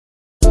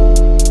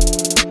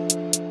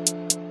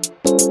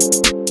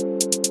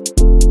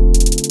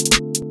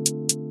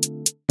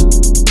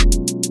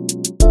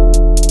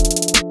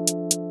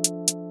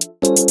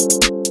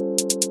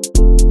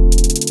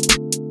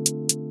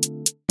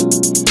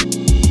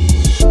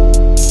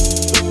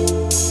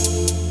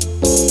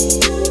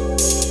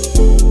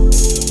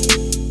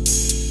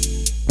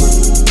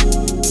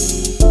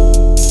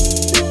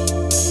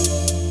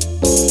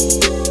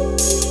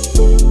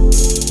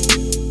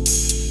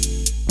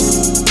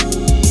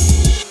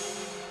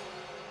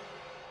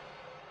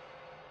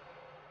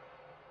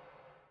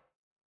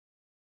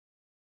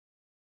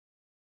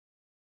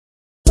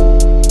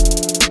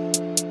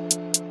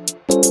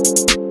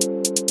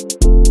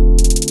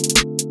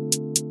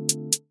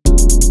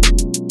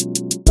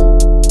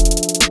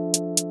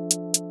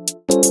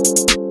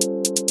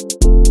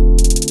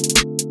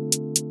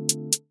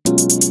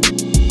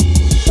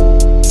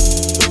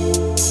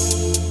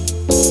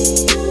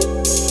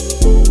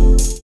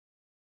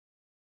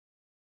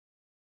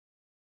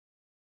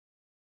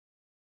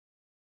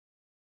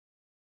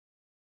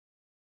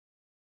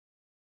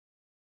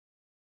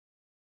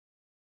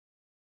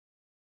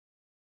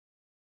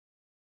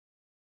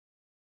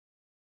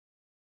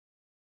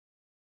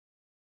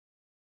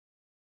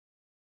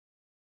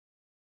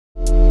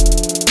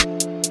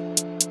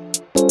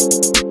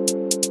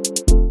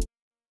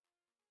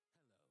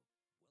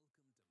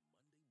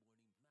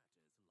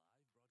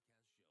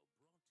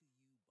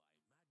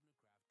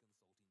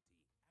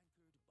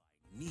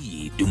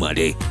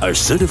Niyi, a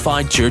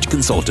certified church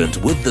consultant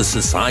with the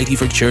Society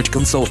for Church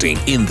Consulting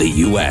in the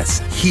U.S.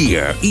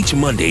 Here, each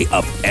Monday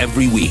of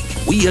every week,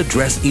 we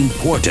address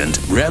important,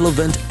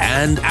 relevant,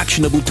 and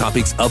actionable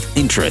topics of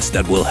interest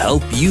that will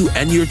help you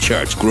and your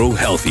church grow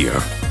healthier.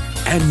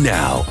 And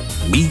now,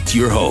 meet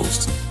your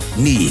host,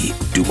 Niyi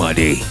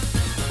Dunmade.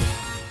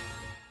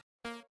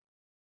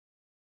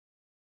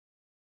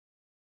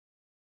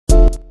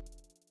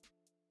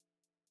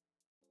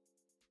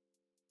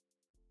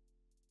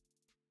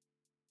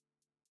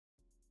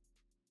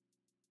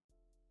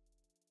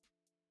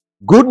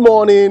 Good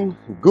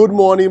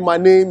morning. My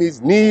name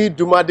is Niyi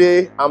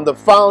Dunmade. I'm the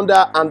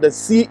founder and the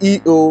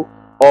CEO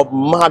of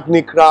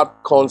Magnicraft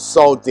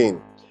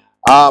Consulting.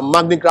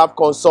 Magnicraft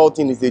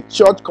Consulting is a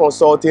church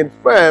consulting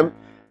firm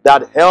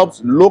that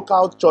helps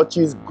local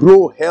churches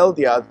grow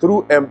healthier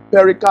through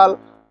empirical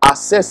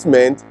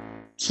assessment,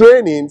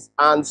 trainings,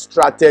 and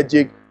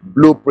strategic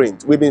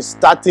blueprints. We've been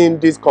starting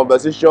this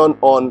conversation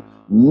on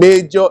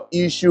major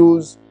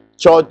issues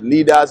church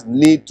leaders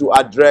need to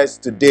address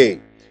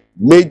today.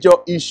 Major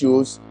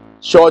issues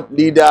church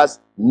leaders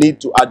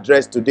need to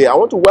address today. I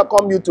want to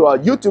welcome you to our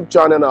YouTube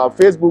channel and our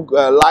Facebook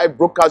live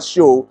broadcast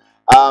show.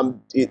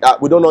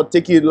 We do not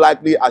take it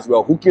lightly as you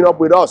are hooking up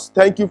with us.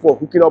 Thank you for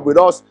hooking up with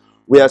us.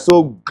 We are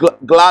so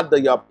glad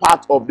that you are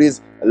part of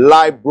this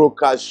live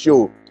broadcast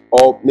show,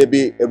 or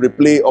maybe a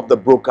replay of the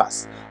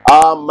broadcast.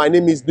 My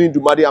name is Niyi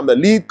Dunmade. I'm the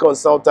lead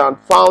consultant,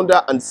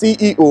 founder, and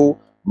CEO,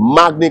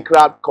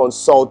 Magnicraft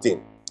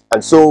Consulting.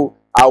 And so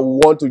I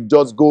want to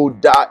just go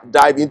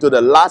dive into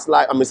the last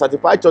live. I'm a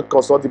certified church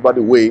consultant, by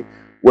the way,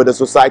 with the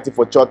Society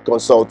for Church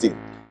Consulting.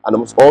 And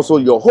I'm also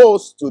your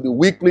host to the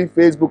weekly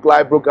Facebook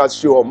live broadcast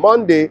show on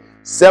Monday,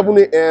 7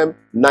 a.m.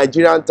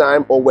 Nigerian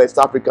time or West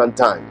African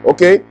time.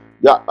 Okay?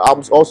 Yeah,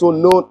 I'm also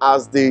known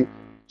as the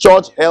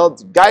church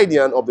health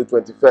guardian of the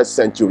 21st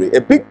century.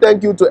 A big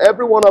thank you to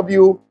every one of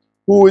you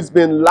who has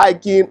been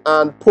liking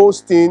and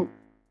posting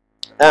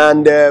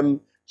and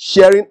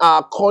sharing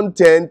our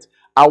content.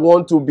 I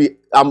want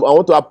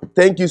to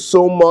thank you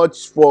so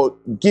much for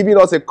giving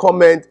us a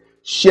comment,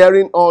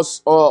 sharing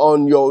us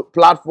on your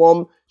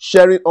platform,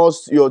 sharing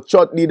us, your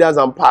church leaders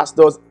and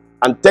pastors,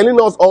 and telling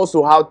us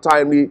also how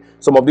timely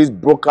some of this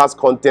broadcast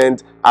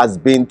content has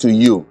been to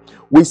you.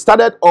 We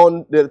started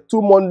on the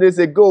 2 Mondays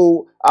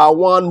ago,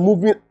 one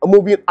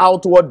moving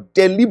outward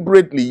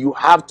deliberately. You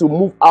have to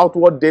move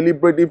outward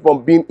deliberately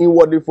from being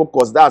inwardly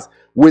focused. That's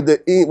with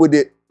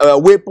the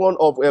weapon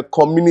of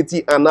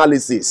community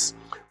analysis.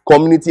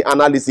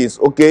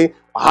 Okay?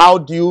 How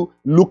do you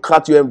look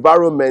at your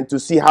environment to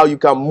see how you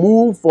can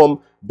move from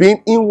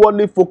being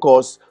inwardly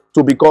focused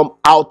to become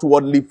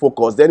outwardly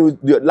focused? Then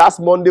last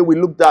Monday we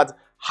looked at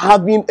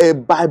having a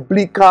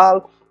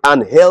biblical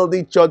and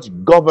healthy church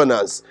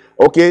governance.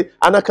 Okay?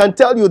 And I can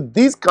tell you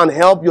this can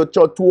help your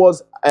church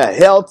towards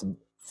health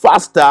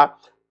faster,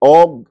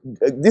 or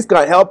this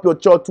can help your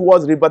church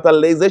towards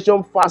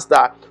revitalization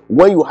faster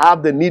when you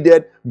have the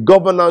needed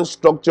governance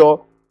structure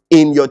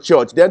in your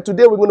church. Then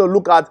today we're going to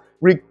look at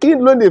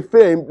rekindling the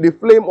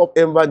flame of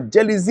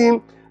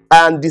evangelism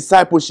and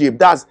discipleship.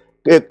 That's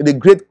the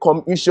Great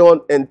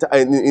Commission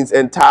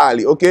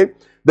entirely. Okay,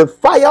 the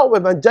fire of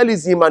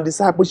evangelism and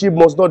discipleship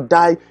must not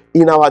die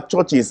in our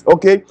churches.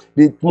 Okay,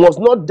 it must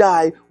not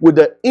die with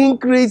the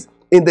increase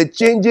in the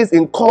changes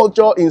in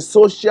culture, in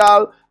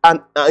social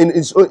and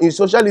in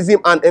socialism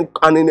and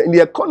in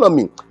the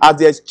economy. As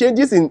there's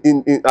changes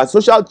in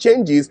social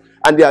changes,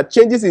 and there are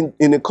changes in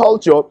the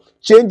culture,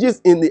 changes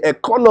in the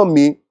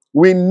economy,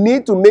 we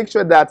need to make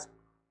sure that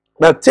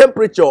the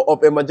temperature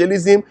of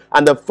evangelism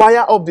and the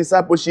fire of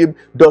discipleship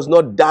does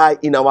not die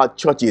in our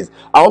churches.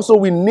 Also,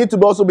 we need to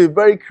also be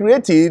very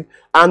creative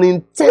and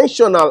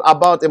intentional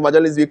about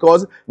evangelism,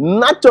 because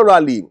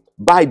naturally,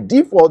 by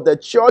default, the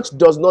church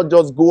does not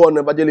just go on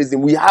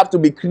evangelism. We have to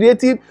be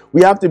creative,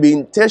 we have to be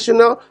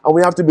intentional, and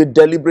we have to be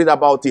deliberate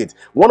about it.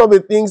 One of the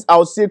things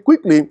I'll say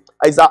quickly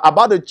is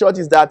about the church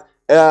is that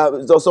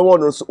so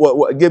someone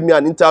gave me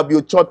an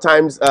interview, Church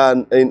Times,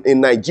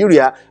 in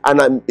Nigeria,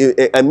 and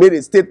I made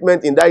a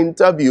statement in that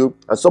interview,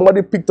 and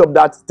somebody picked up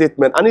that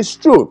statement, and it's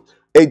true.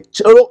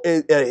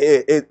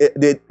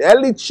 The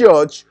early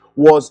church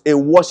was a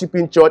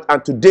worshiping church,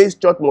 and today's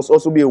church must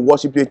also be a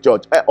worshiping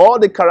church. All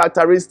the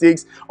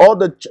characteristics, all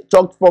the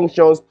church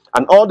functions,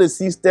 and all the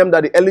system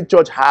that the early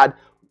church had,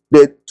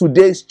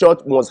 today's church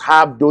must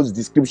have those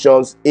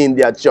descriptions in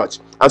their church.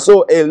 And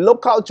so a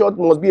local church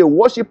must be a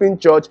worshiping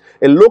church,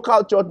 a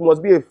local church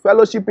must be a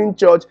fellowshipping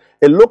church,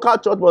 a local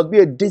church must be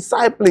a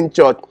discipling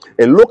church,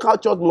 a local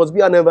church must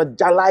be an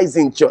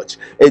evangelizing church,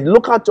 a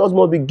local church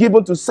must be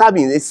given to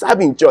serving, a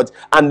serving church,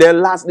 and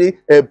then lastly,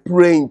 a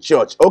praying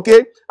church.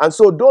 Okay? And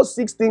so those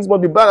 6 things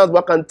must be balanced.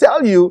 But I can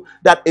tell you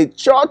that a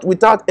church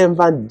without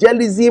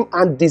evangelism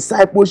and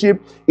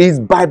discipleship is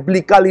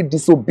biblically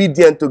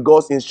disobedient to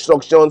God's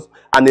instructions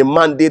and the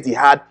mandate he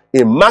had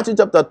in Matthew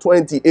chapter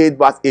 28,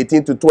 verse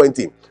 18 to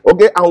 20.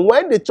 Okay, and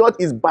when the church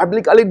is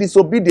biblically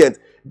disobedient,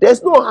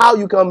 there's no how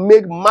you can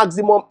make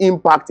maximum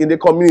impact in the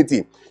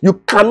community. You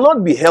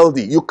cannot be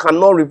healthy, you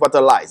cannot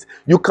revitalize,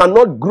 you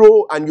cannot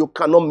grow, and you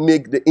cannot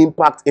make the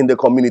impact in the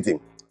community.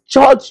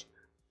 Church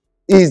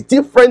is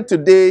different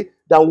today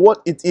than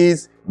what it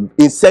is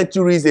in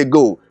centuries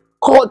ago.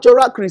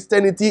 Cultural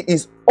Christianity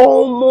is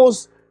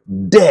almost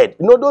dead.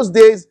 You know, those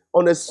days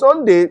on a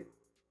Sunday,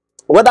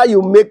 whether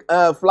you make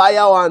a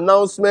flyer or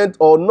announcement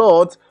or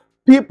not,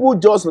 people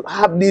just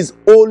have this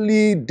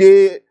holy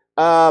day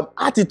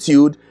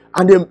attitude,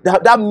 and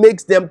that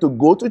makes them to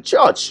go to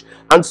church.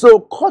 And so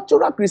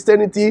cultural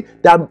Christianity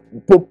that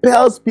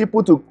propels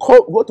people to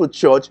go to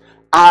church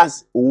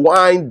has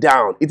wind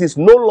down. It is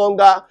no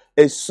longer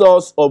a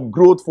source of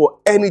growth for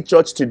any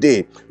church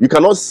today. You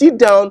cannot sit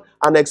down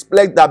and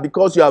expect that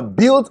because you have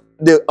built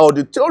the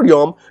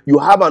auditorium, you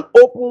have an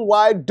open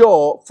wide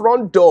door,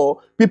 front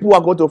door, people are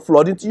going to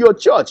flood into your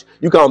church.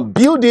 You can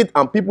build it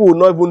and people will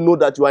not even know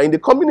that you are in the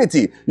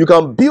community. You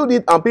can build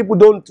it and people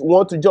don't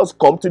want to just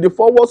come to the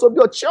four walls of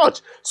your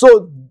church.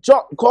 So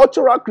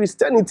cultural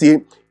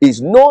Christianity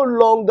is no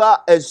longer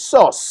a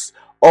source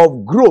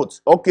of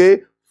growth,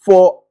 okay,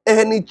 for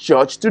any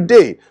church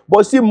today.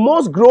 But see,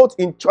 most growth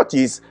in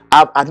churches,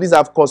 at least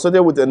I've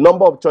consulted with a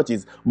number of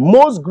churches,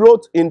 most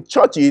growth in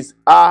churches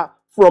are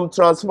from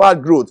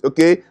transferred growth.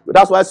 Okay,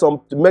 that's why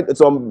some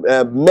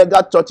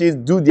mega churches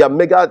do their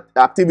mega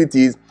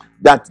activities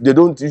that they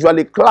don't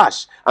usually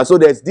clash. And so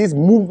there's this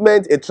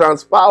movement, a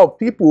transfer of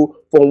people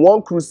from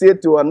one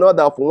crusade to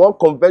another, from one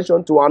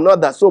convention to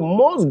another. So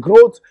most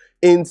growth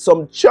in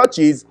some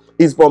churches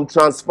is from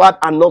transferred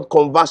and not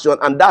conversion,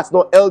 and that's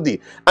not healthy.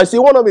 And see,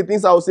 one of the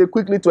things I will say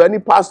quickly to any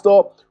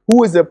pastor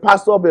who is a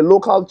pastor of a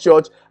local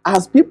church,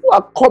 as people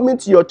are coming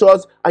to your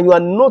church and you are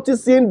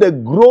noticing the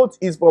growth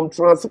is from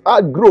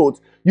transferred growth,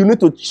 you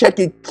need to check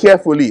it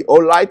carefully,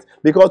 all right?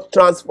 Because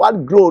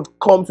transferred growth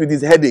comes with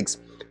its headaches.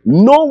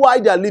 Know why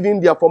they are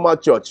leaving their former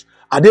church.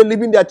 Are they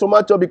leaving their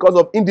former church because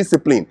of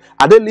indiscipline?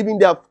 Are they leaving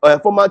their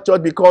former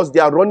church because they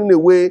are running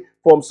away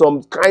from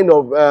some kind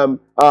of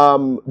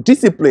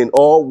discipline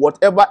or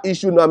whatever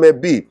issue there may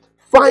be?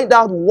 Find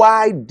out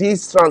why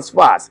these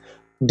transfers.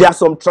 There are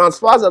some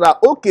transfers that are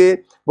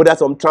okay, but there are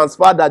some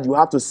transfers that you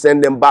have to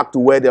send them back to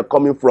where they're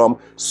coming from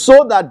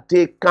so that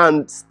they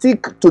can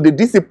stick to the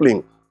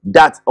discipline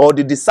that, or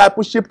the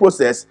discipleship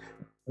process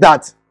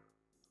that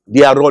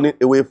they are running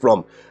away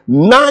from.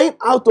 9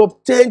 out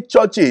of 10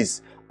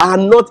 churches are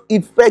not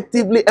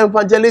effectively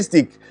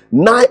evangelistic.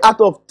 9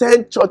 out of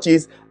 10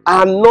 churches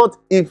are not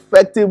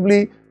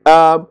effectively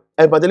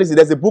evangelistic.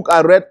 There's a book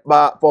I read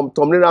from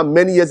Tom Lehrer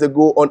many years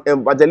ago on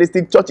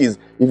evangelistic churches.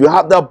 If you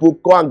have that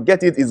book, go and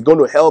get it. It's going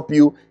to help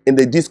you in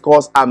the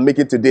discourse I'm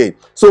making today.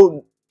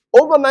 So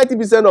over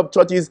 90% of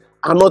churches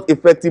are not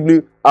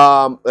effectively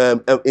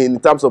in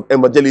terms of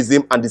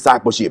evangelism and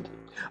discipleship.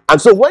 And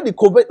so when the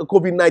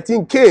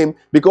COVID-19 came,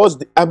 because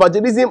the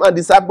evangelism and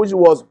discipleship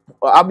was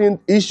having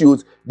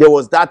issues, there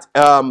was that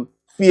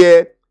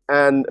fear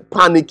and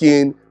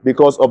panicking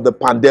because of the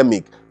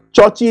pandemic.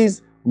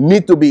 Churches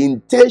need to be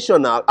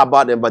intentional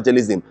about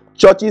evangelism.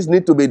 Churches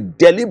need to be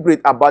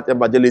deliberate about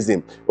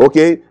evangelism.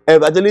 Okay?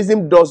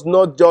 Evangelism does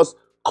not just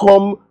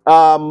come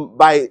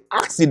by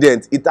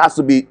accident. It has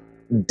to be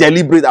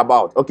deliberate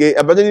about. Okay?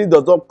 Evangelism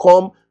does not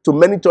come to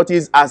many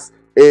churches as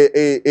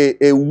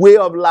a way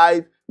of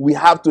life. We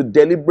have to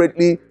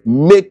deliberately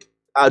make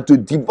to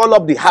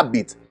develop the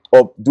habit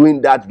of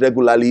doing that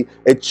regularly.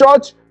 A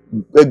church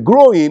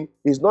growing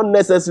is not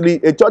necessarily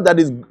a church that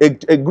is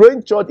a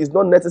growing church is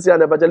not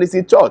necessarily an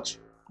evangelistic church.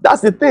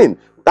 That's the thing.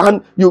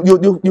 And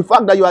the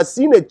fact that you are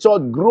seeing a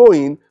church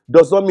growing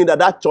does not mean that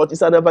that church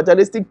is an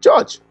evangelistic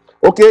church.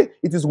 Okay,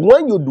 it is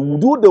when you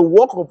do the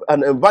work of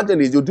an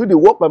evangelist, you do the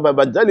work of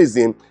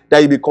evangelism,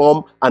 that you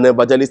become an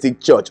evangelistic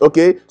church.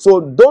 Okay,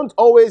 so don't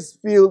always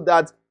feel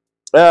that.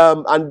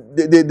 And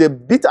the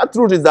bitter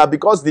truth is that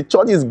because the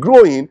church is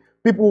growing,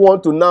 people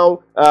want to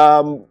now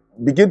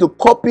begin to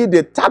copy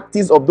the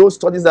tactics of those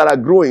churches that are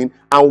growing,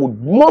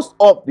 and most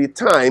of the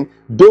time,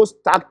 those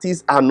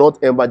tactics are not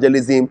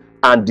evangelism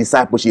and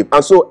discipleship.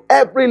 And so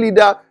every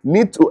church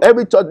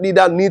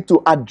leader need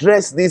to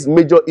address this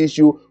major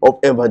issue of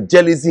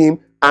evangelism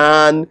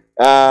and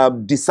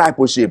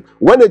discipleship.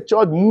 When a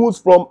church moves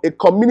from a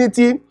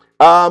community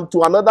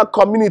to another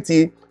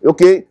community,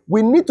 okay,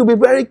 we need to be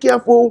very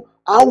careful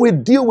how we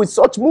deal with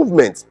such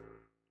movements.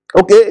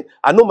 Okay,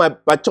 I know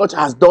my church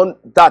has done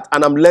that,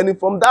 and I'm learning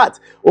from that.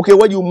 Okay,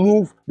 when you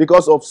move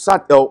because of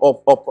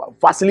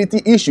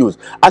facility issues,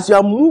 as you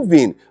are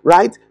moving,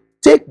 right,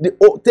 take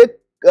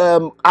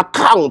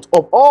account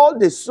of all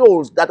the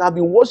souls that have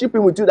been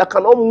worshiping with you that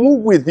cannot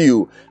move with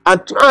you,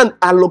 and try and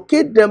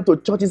allocate them to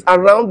churches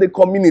around the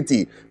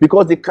community,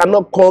 because they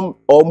cannot come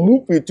or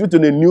move with you to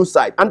the new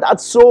site. And that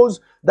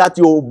shows that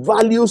you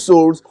value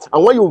souls,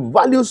 and when you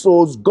value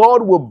souls,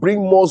 God will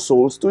bring more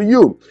souls to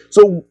you.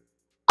 So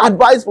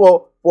advice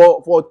for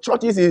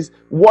churches is,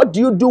 what do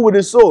you do with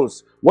the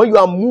souls when you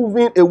are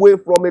moving away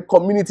from a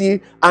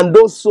community and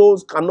those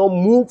souls cannot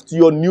move to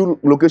your new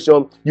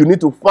location? You need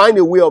to find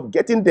a way of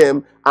getting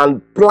them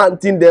and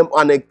planting them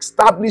and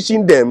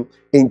establishing them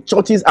in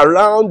churches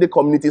around the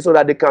community, so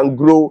that they can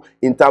grow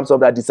in terms of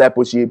their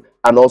discipleship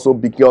and also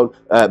begin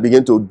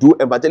to do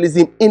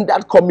evangelism in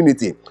that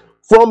community.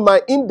 From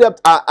my in-depth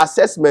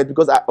assessment,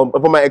 because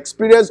from my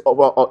experience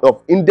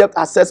of in-depth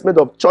assessment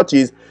of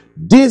churches,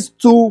 these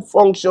two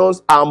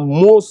functions are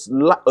most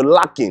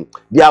lacking.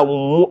 They are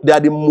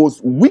the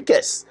most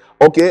weakest.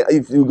 Okay,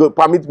 if you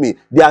permit me,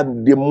 they are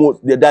the most.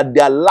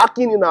 They are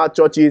lacking in our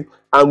churches,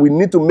 and we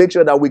need to make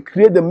sure that we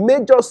create the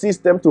major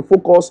system to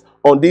focus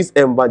on this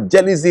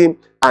evangelism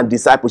and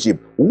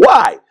discipleship.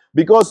 Why?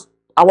 Because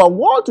our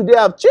world today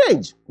have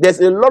changed. There's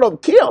a lot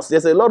of chaos.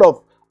 There's a lot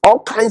of all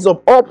kinds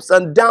of ups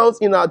and downs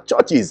in our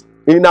churches,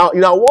 in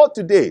our world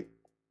today.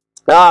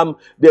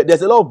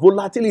 There's a lot of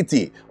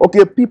volatility.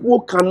 Okay, people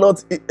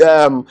cannot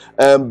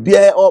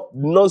bear up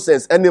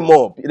nonsense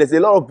anymore. There's a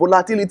lot of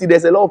volatility.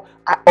 There's a lot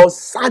of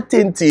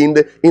uncertainty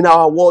in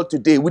our world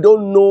today. We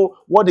don't know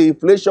what the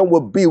inflation will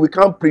be. We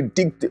can't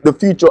predict the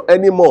future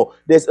anymore.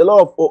 There's a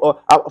lot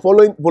of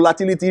following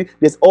volatility.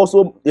 There's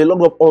also a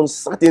lot of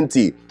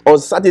uncertainty.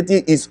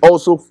 Uncertainty is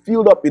also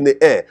filled up in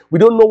the air. We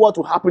don't know what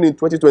will happen in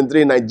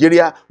 2023 in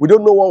Nigeria. We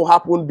don't know what will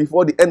happen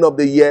before the end of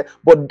the year.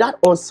 But that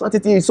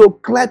uncertainty is so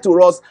clear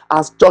to us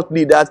as church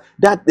leaders,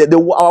 that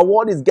our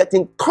world is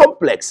getting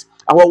complex.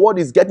 Our world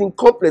is getting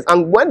complex.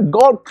 And when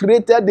God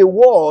created the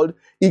world,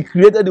 He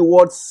created the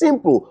world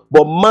simple.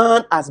 But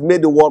man has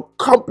made the world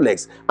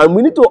complex. And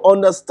we need to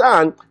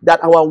understand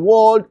that our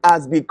world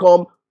has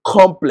become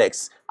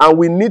complex. And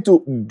we need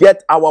to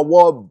get our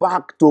world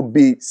back to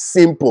be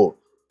simple.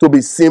 To be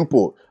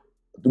simple.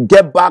 To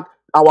get back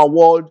our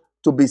world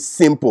to be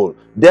simple.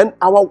 Then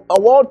our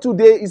world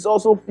today is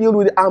also filled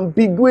with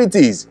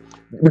ambiguities.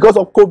 Because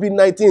of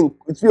COVID-19,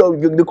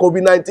 the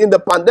COVID-19, the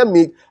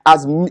pandemic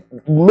has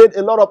made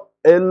a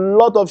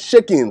lot of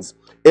shakings,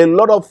 a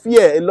lot of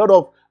fear, a lot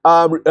of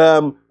how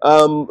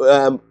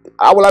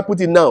will I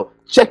put it now?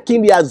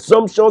 Checking the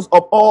assumptions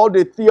of all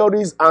the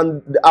theories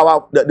and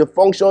the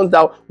functions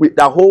that we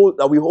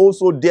hold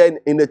so dear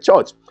in the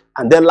church.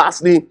 And then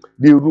lastly,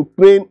 the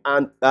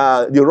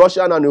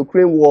Russian and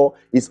Ukraine war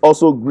is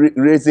also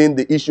raising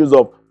the issues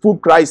of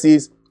food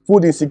crisis,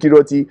 food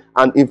insecurity,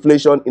 and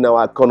inflation in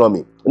our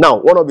economy. Now,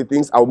 one of the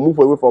things I'll move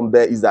away from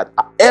there is that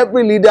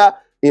every leader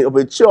of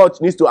a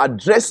church needs to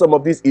address some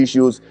of these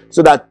issues,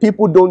 so that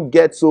people don't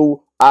get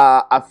so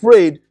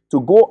afraid to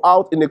go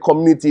out in the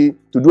community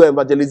to do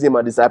evangelism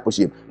and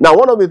discipleship. Now,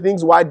 one of the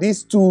things why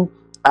these two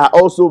are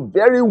also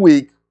very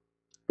weak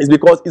is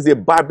because it's a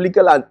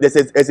biblical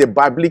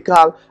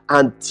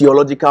and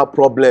theological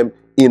problem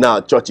in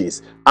our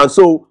churches. And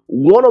so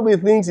one of the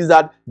things is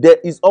that there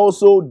is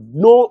also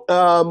no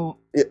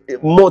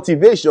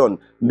motivation.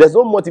 There's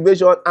no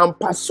motivation and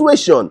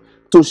persuasion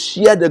to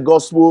share the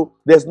gospel.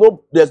 There's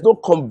no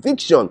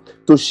conviction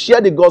to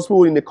share the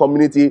gospel in the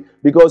community,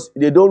 because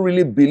they don't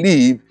really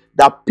believe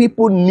that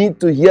people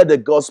need to hear the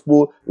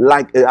gospel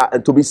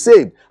to be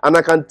saved. And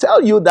I can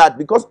tell you that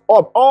because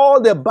of all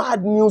the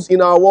bad news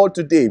in our world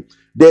today,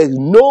 there's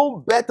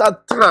no better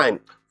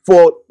time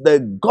for the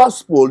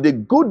gospel, the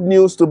good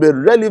news, to be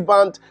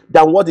relevant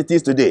than what it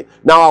is today.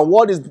 Now, our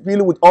world is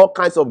filled with all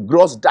kinds of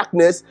gross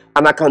darkness,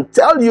 and I can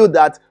tell you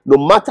that no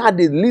matter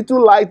the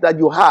little light that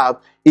you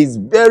have, is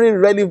very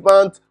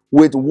relevant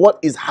with what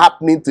is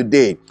happening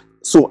today.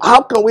 So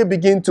how can we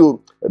begin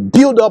to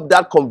build up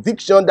that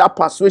conviction, that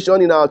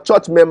persuasion in our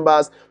church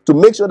members, to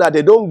make sure that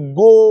they don't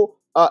go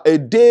a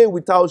day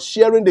without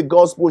sharing the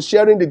gospel,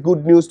 sharing the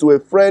good news to a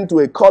friend, to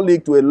a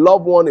colleague, to a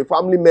loved one, a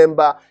family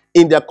member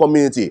in their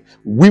community?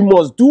 We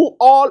must do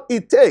all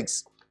it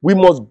takes We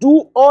must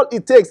do all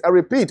it takes. I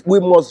repeat, we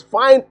must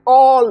find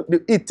all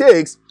it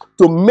takes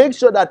to make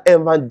sure that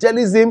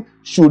evangelism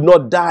should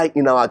not die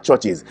in our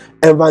churches.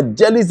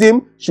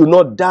 Evangelism should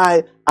not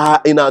die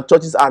in our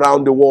churches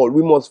around the world.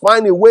 We must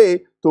find a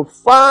way to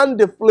fan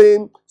the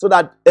flame so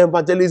that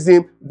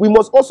evangelism, we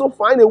must also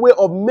find a way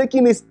of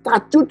making it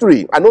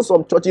statutory. I know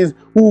some churches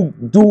who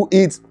do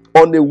it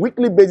on a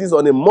weekly basis,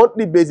 on a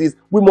monthly basis.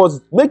 We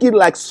must make it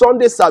like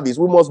Sunday service.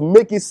 We must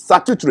make it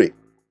statutory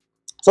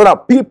so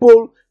that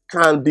people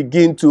can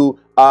begin to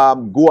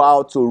go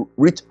out to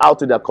reach out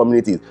to their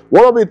communities.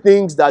 One of the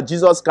things that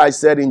Jesus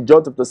Christ said in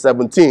John chapter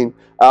 17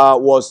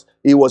 was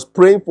he was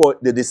praying for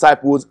the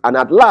disciples, and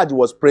at large he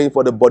was praying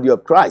for the body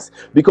of Christ.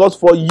 Because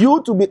for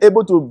you to be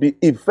able to be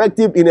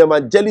effective in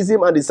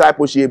evangelism and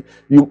discipleship,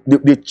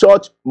 the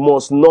church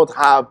must not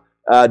have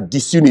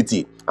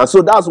disunity. And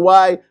so that's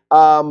why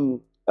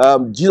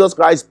Jesus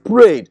Christ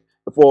prayed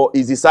for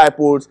his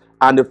disciples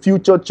and the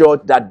future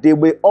church that they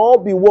will all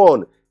be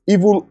one,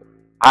 even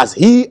as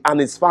he and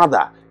his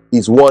Father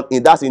is one.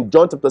 And that's in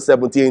John chapter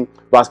 17,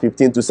 verse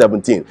 15 to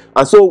 17.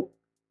 And so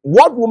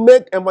what will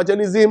make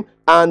evangelism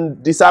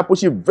and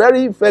discipleship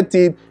very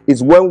effective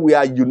is when we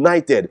are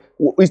united.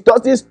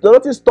 Nothing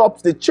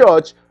stops the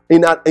church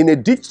in a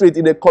district,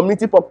 in a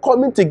community, for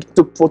coming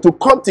to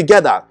come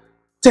together.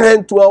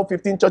 10, 12,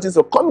 15 churches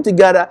are coming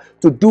together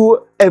to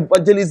do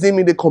evangelism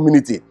in the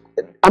community.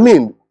 I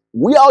mean,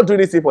 we are all doing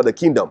this thing for the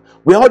kingdom.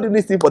 We are all doing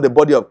this thing for the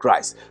body of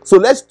Christ. So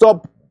let's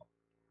stop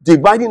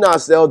dividing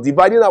ourselves,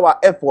 dividing our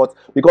efforts,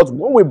 because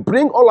when we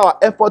bring all our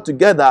effort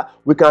together,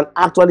 we can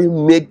actually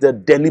make the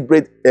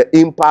deliberate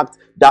impact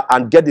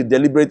and get the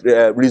deliberate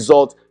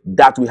result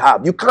that we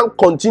have. You can't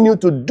continue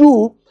to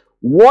do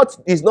what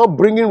is not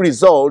bringing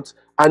results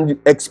and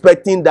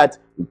expecting that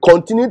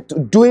continue to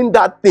doing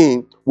that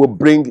thing will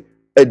bring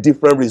a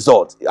different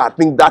result. I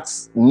think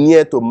that's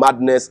near to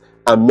madness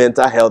and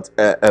mental health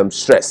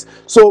stress.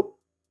 So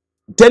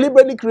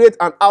deliberately create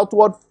an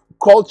outward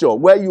culture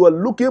where you are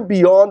looking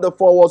beyond the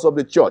four walls of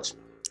the church.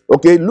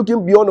 Okay,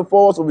 looking beyond the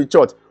four walls of the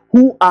church.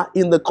 Who are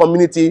in the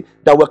community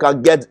that we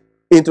can get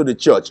into the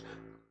church?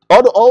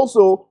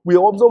 Also, we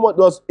also want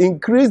to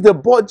increase the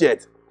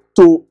budget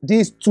to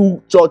these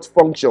two church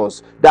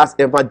functions. That's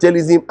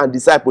evangelism and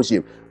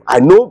discipleship.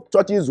 I know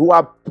churches who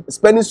are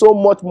spending so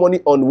much money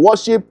on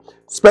worship,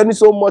 spending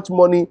so much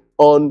money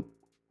on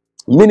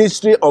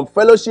ministry, on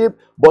fellowship,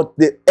 but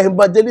the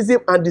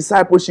evangelism and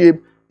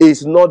discipleship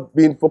is not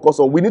being focused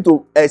on. We need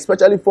to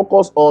especially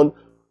focus on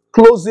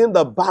closing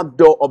the back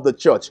door of the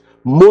church.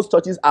 Most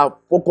churches are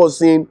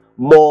focusing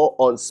more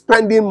on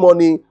spending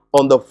money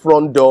on the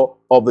front door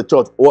of the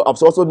church.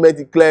 I've also made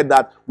it clear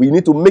that we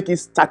need to make it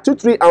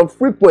statutory and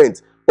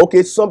frequent.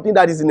 Okay, something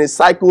that is in a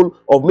cycle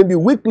of maybe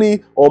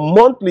weekly or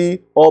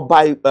monthly or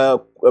by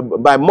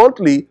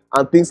monthly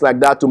and things like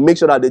that, to make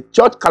sure that the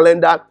church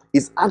calendar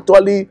is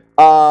actually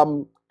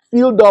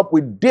filled up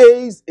with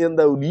days in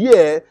the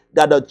year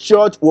that the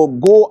church will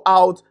go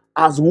out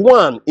as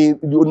one, in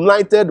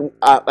united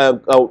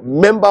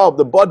member of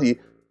the body,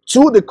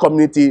 to the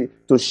community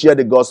to share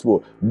the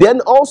gospel.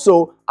 Then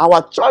also,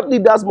 our church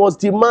leaders must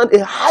demand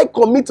a high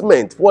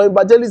commitment for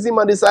evangelism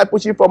and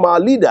discipleship from our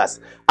leaders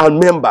and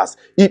members.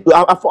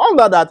 I found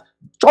out that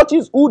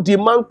churches who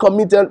demand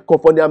commitment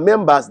from their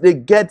members, they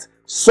get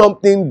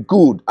something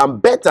good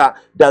and better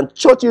than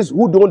churches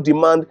who don't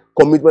demand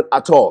commitment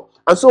at all.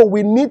 And so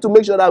we need to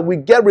make sure that we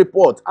get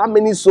reports. How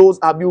many souls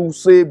have you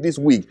saved this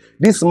week,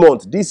 this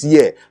month, this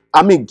year?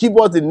 I mean, give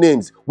us the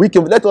names.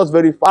 Let us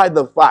verify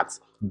the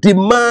facts.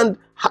 Demand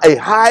a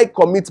high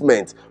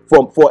commitment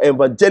for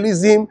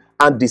evangelism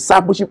and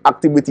discipleship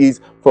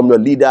activities from your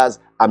leaders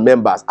and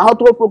members.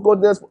 Outward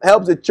focusness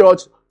helps the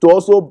church to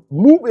also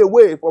move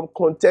away from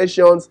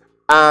contentions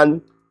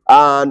and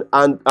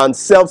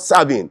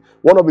self-serving.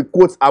 One of the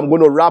quotes I'm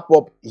going to wrap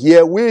up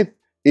here with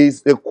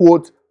is a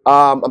quote.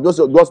 I'm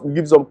just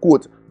give some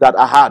quote that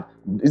I had.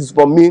 This is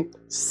from me.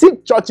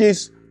 Sick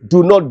churches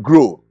do not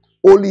grow.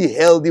 Only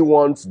healthy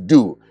ones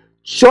do.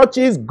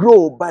 Churches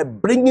grow by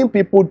bringing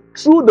people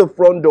through the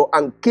front door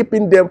and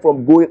keeping them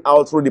from going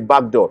out through the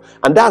back door.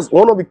 And that's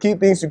one of the key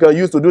things you can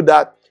use to do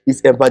that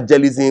is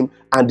evangelism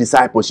and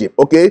discipleship.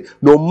 Okay?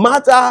 No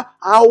matter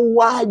how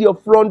wide your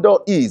front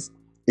door is,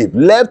 if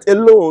left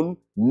alone,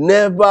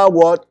 never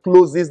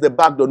closes the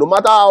back door. No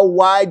matter how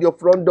wide your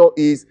front door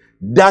is,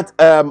 that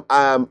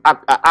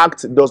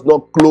act does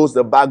not close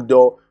the back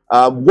door.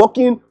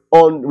 Working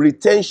on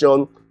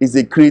retention is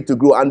a key to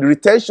grow, and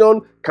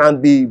retention can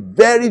be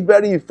very,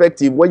 very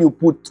effective when you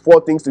put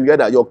four things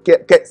together. Your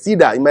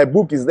CEDA, in my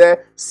book is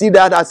there.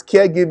 CEDA, that's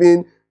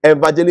caregiving,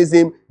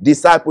 evangelism,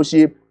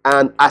 discipleship,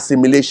 and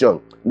assimilation.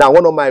 Now,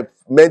 one of my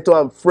mentor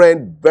and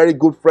friend, very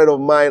good friend of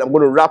mine, I'm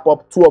going to wrap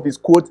up two of his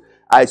quotes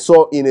I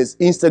saw in his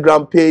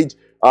Instagram page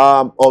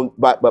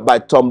by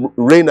Tom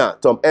Rayner,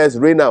 Tom S.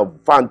 Rayner,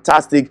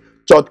 fantastic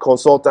church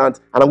consultant,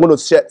 and I'm going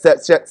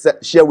to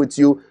share with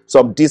you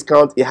some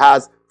discount he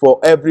has for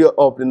every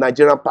of the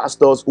Nigerian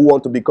pastors who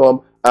want to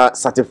become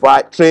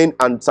trained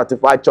and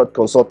certified church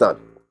consultant.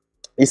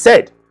 He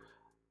said,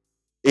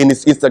 in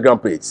his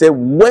Instagram page. Say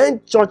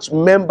when church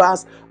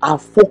members are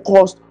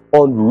focused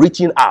on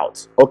reaching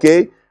out,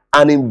 okay,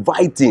 and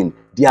inviting,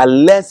 they are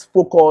less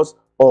focused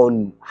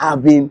on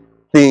having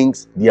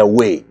things their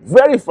way.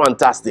 Very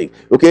fantastic.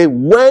 Okay,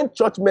 when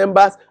church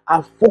members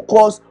are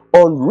focused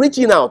on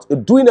reaching out,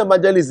 doing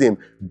evangelism,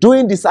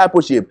 doing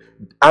discipleship,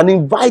 and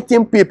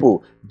inviting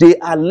people, they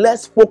are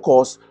less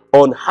focused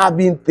on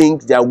having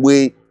things their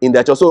way in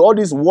their church. So all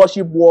these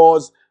worship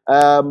wars, they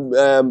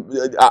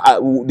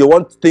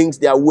want things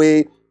their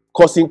way,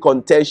 causing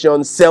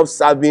contention,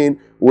 self-serving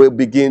will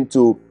begin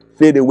to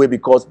fade away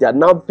because they are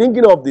now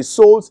thinking of the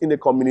souls in the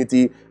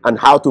community and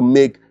how to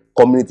make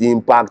community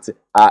impact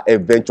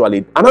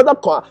eventually. Another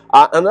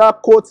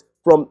quote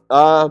from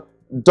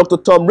Dr.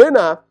 Tom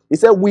Rainer, he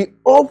said, we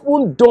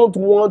often don't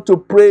want to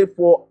pray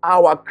for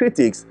our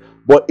critics,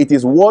 but it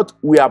is what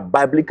we are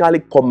biblically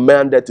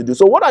commanded to do.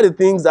 So what are the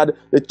things that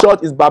the church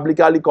is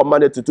biblically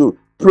commanded to do?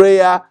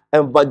 Prayer,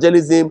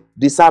 evangelism,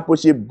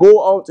 discipleship,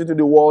 go out into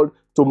the world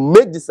to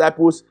make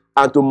disciples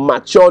and to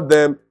mature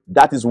them.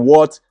 That is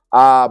what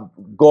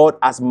God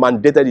has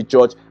mandated the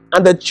church.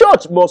 And the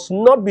church must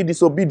not be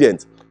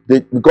disobedient.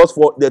 Because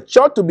for the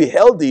church to be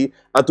healthy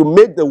and to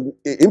make the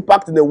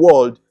impact in the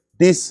world,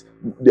 this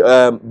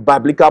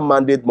biblical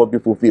mandate must be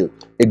fulfilled.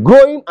 A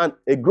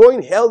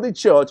growing healthy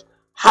church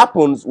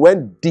happens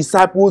when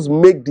disciples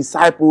make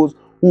disciples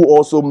who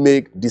also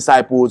make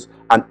disciples,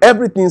 and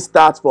everything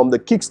starts from the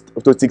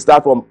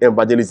kickstart from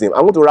evangelism.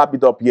 I want to wrap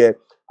it up here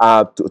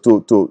to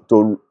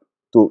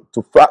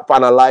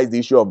finalize the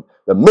issue of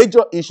the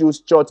major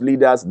issues church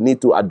leaders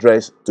need to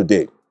address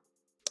today.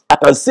 I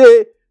can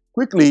say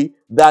quickly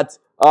that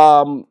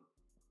Dr.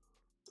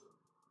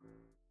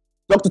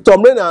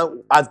 Tom Rainer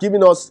has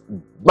given us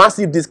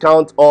massive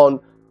discount on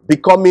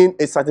becoming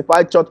a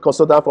certified church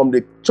consultant from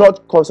the Church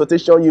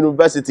Consultation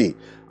University.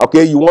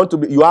 Okay,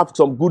 you have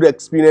some good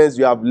experience.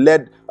 You have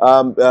led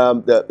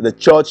the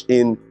church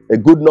in a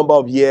good number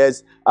of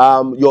years.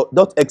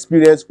 That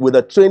experience with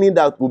the training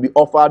that will be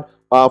offered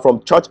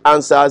from Church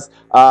Answers,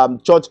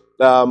 Church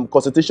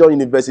Consultation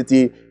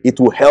University, it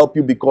will help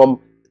you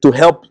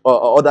help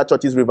other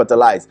churches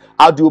revitalize.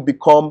 How do you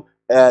become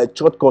a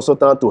church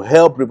consultant to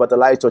help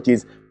revitalize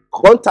churches?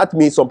 Contact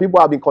me. Some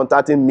people have been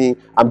contacting me.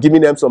 I'm giving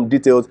them some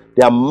details.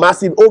 They are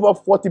massive, over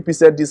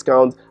 40%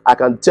 discount. I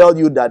can tell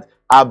you that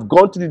I've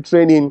gone to the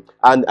training,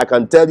 and I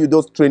can tell you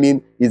those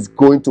training is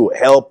going to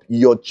help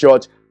your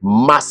church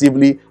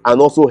massively,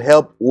 and also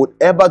help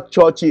whatever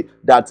church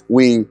that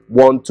you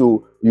want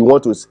to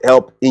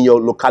help in your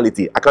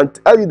locality. I can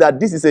tell you that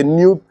this is a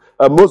new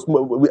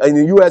in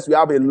the US, we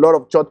have a lot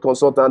of church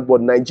consultants,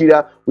 but in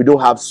Nigeria, we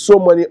don't have so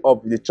many of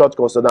the church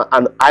consultants.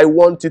 And I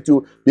want you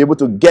to be able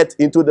to get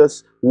into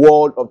this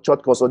world of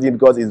church consulting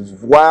because it's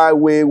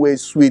way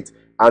sweet,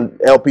 and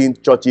helping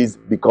churches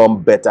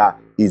become better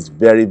is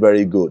very,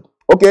 very good.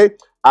 Okay,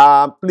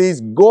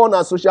 please go on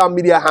our social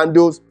media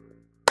handles,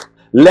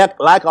 like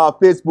our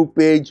Facebook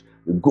page,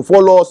 go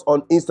follow us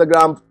on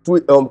Instagram,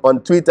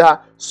 on Twitter,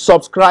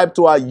 subscribe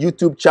to our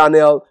YouTube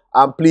channel,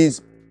 and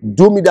please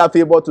do me that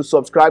favor to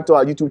subscribe to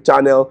our YouTube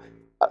channel.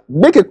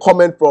 Make a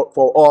comment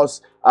for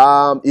us.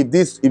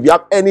 If you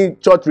have any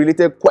church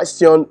related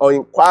question or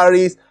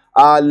inquiries,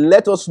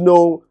 let us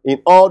know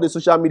in all the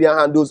social media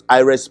handles. I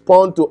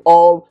respond to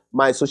all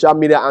my social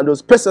media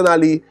handles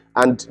personally,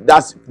 and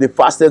that's the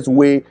fastest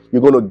way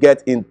you're going to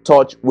get in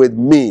touch with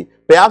me.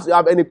 Perhaps you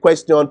have any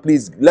question,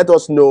 please let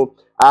us know.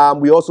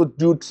 We also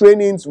do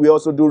trainings, we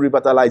also do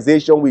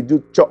revitalization, we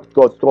do church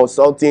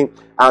consulting,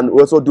 and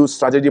we also do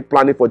strategic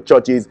planning for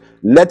churches.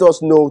 Let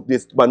us know.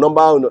 My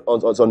number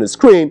on the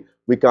screen.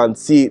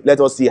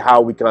 Let us see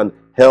how we can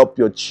help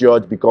your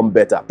church become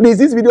better. Please,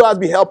 this video has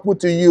been helpful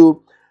to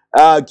you.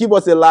 Give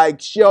us a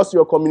like, share us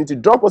your community,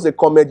 drop us a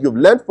comment. You've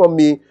learned from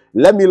me.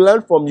 Let me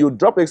learn from you.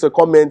 Drop us a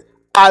comment.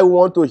 I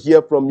want to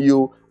hear from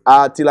you.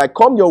 Till I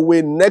come your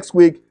way next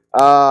week,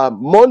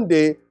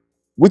 Monday,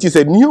 which is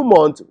a new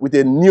month with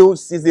a new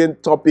season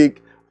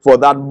topic for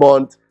that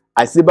month.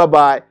 I say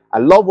bye-bye. I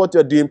love what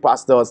you're doing,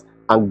 pastors,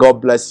 and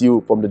God bless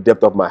you from the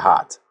depth of my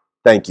heart.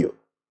 Thank you.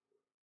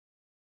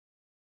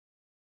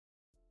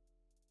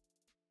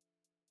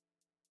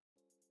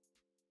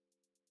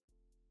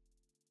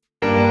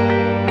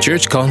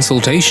 Church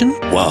consultation?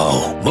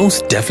 Wow,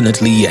 most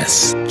definitely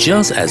yes.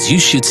 Just as you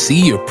should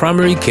see your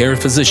primary care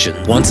physician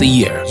once a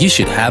year, you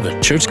should have a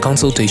church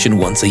consultation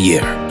once a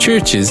year.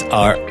 Churches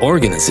are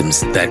organisms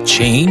that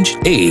change,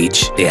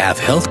 age, they have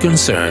health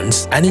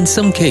concerns, and in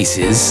some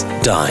cases,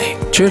 die.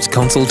 Church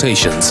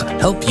consultations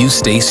help you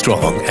stay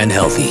strong and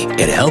healthy.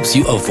 It helps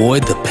you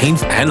avoid the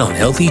painful and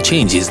unhealthy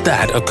changes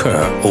that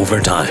occur over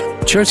time.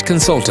 Church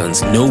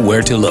consultants know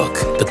where to look,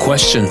 the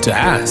question to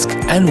ask,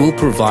 and will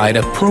provide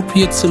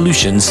appropriate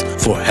solutions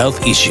for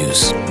health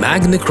issues.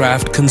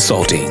 Magnicraft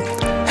Consulting.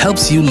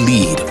 helps you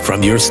lead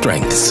from your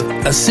strengths,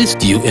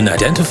 assist you in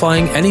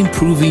identifying and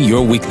improving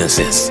your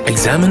weaknesses,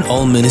 examine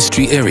all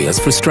ministry areas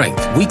for strength,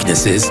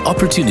 weaknesses,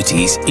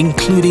 opportunities,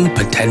 including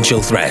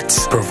potential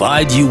threats,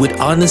 provide you with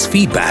honest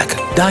feedback,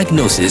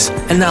 diagnosis,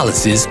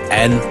 analysis,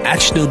 and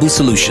actionable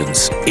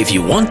solutions. If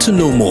you want to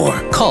know more,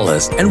 call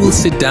us and we'll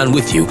sit down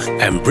with you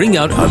and bring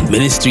out our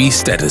ministry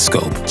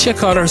stethoscope.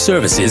 Check out our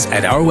services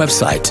at our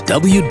website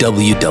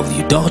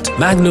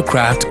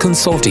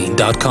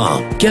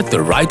www.magnicraftconsulting.com. Get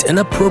the right and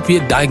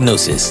appropriate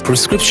diagnosis,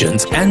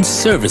 prescriptions, and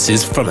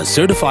services from a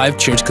certified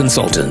church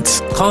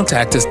consultant.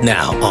 Contact us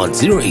now on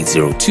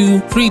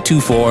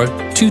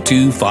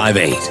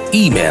 0802-324-2258.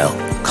 Email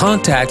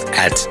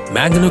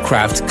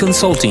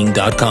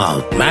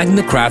contact@magnicraftconsulting.com,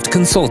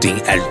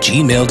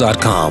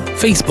 magnicraftconsulting@gmail.com,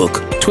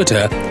 Facebook,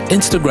 Twitter,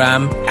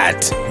 Instagram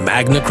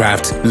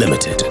 @Magnicraft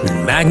Limited.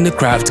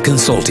 Magnicraft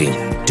Consulting,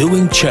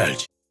 doing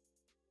church